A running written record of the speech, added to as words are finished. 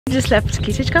Just left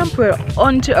Kitich Camp. We're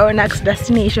on to our next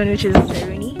destination, which is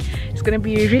Saruni. It's gonna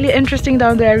be really interesting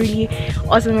down there, really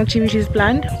awesome activities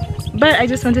planned. But I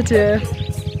just wanted to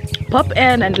pop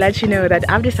in and let you know that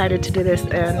I've decided to do this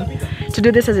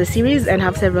as a series and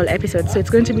have several episodes. So it's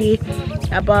going to be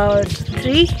about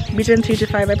between 3 to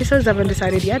 5 episodes. I haven't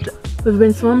decided yet. We've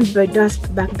been swarmed by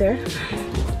dust back there,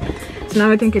 so now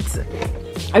I think it's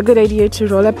a good idea to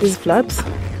roll up these flaps,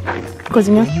 because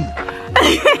you know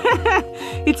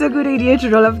it's a good idea to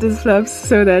roll up these flaps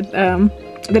so that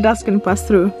the dust can pass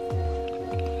through.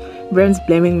 Brent's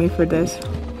blaming me for this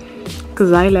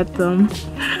because I let them.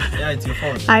 Yeah, it's your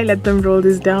fault. I let them roll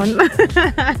this down.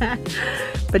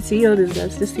 But see all this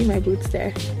dust. Just see my boots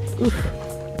there. Oof.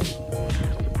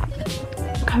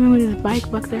 Coming with his bike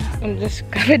back there and just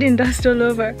covered in dust all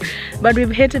over. But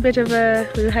we've had a bit of a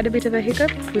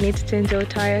hiccup. We need to change our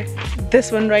tire.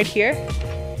 This one right here.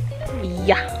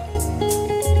 Yeah.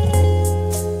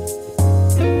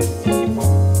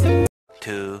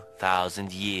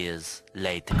 2,000 years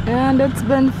later. And it's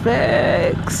been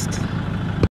fixed.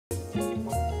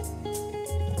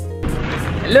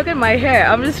 Look at my hair.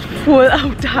 I'm just full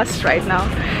of dust right now.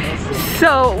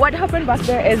 So what happened back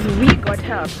there is we got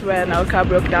help when our car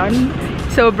broke down.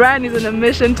 So Brian is on a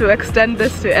mission to extend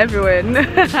this to everyone.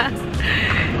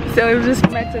 So we've just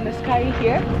met in the sky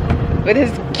here with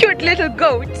his cute little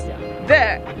goat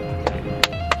there.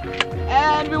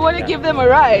 And we want to give them a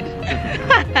ride.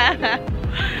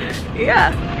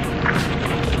 Yeah.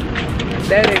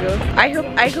 There they go.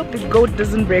 I hope the goat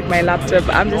doesn't break my laptop.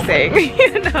 I'm just saying,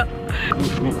 you know.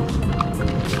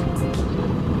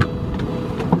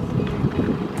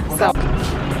 So,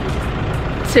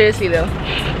 seriously though,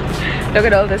 look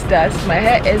at all this dust. My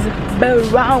hair is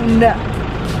brown.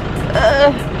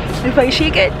 If I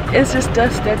shake it, it's just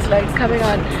dust that's like coming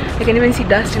on. I can even see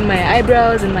dust in my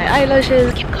eyebrows and my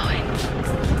eyelashes. Keep going.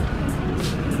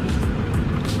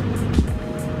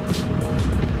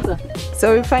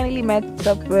 So we finally met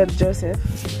up with Joseph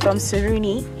from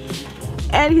Saruni,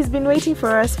 and he's been waiting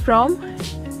for us from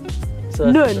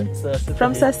noon.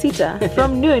 From Sasita,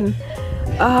 from noon.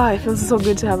 Ah, it feels so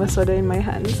good to have a soda in my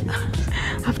hands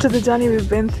after the journey we've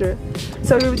been through.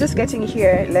 So we were just getting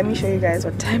here. Let me show you guys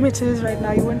what time it is right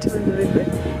now. You won't even believe it.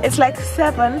 It's like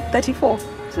 7:34.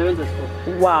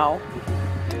 7:34. Wow.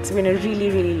 It's been a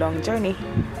really long journey.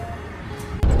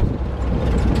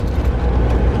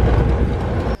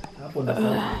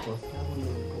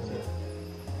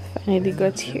 Finally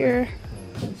got here.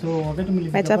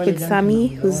 Met up with Sammy,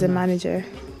 who's the manager,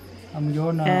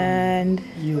 and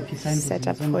set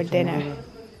up for dinner.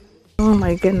 Oh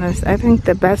my goodness, I think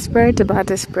the best part about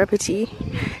this property,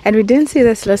 and we didn't see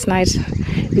this last night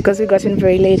because we got in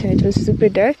very late and it was super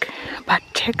dark, but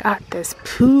check out this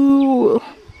pool.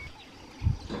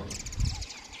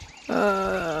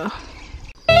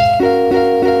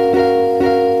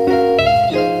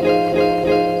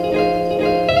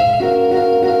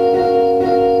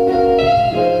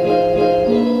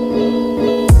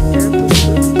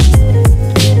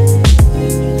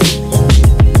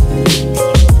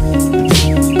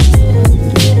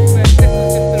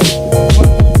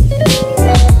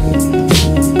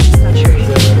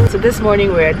 This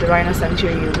morning we're at the Rhino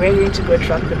Sanctuary. We're going to go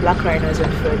track the black rhinos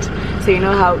on foot. So you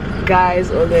know how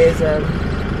guys always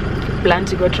plan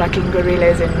to go tracking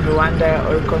gorillas in Rwanda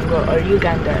or Congo or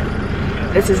Uganda?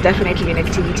 This is definitely an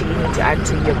activity you need to add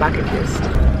to your bucket list.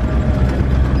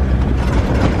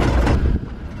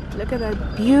 Look at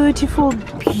that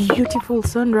beautiful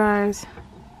sunrise.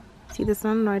 See the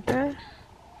sun right there?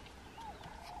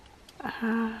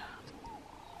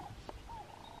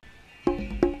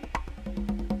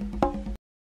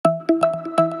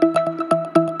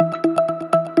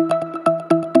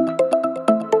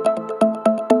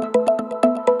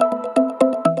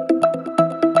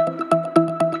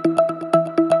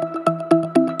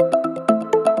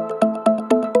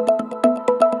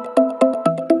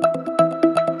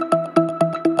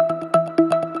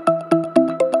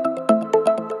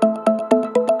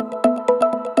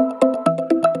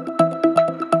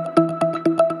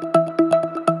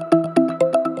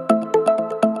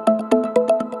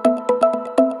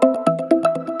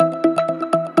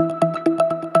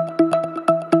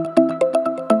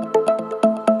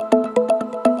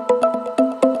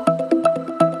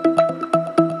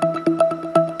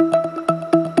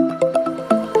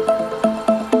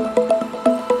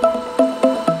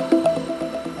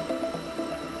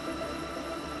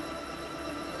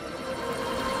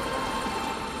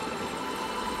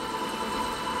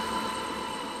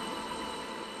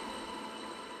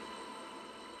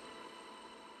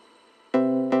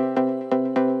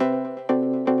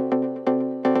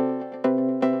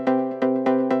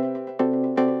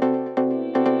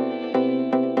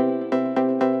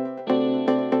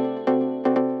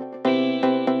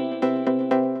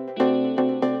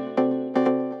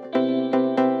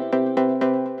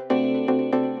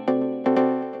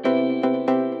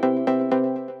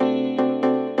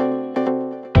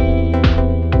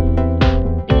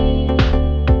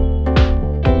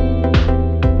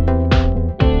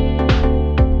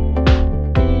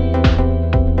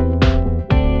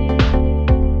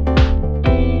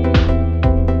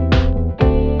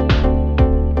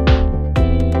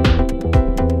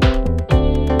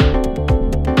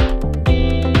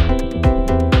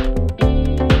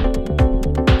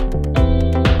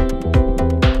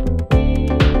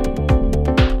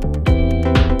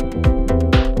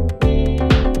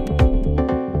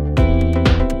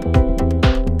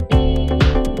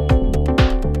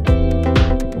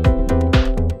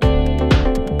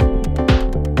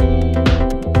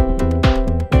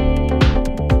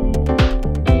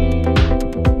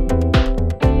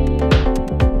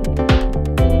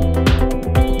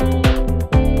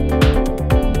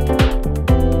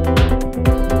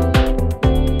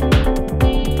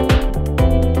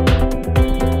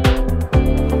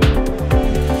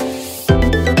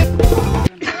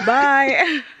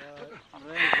 Bye.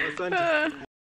 Asante.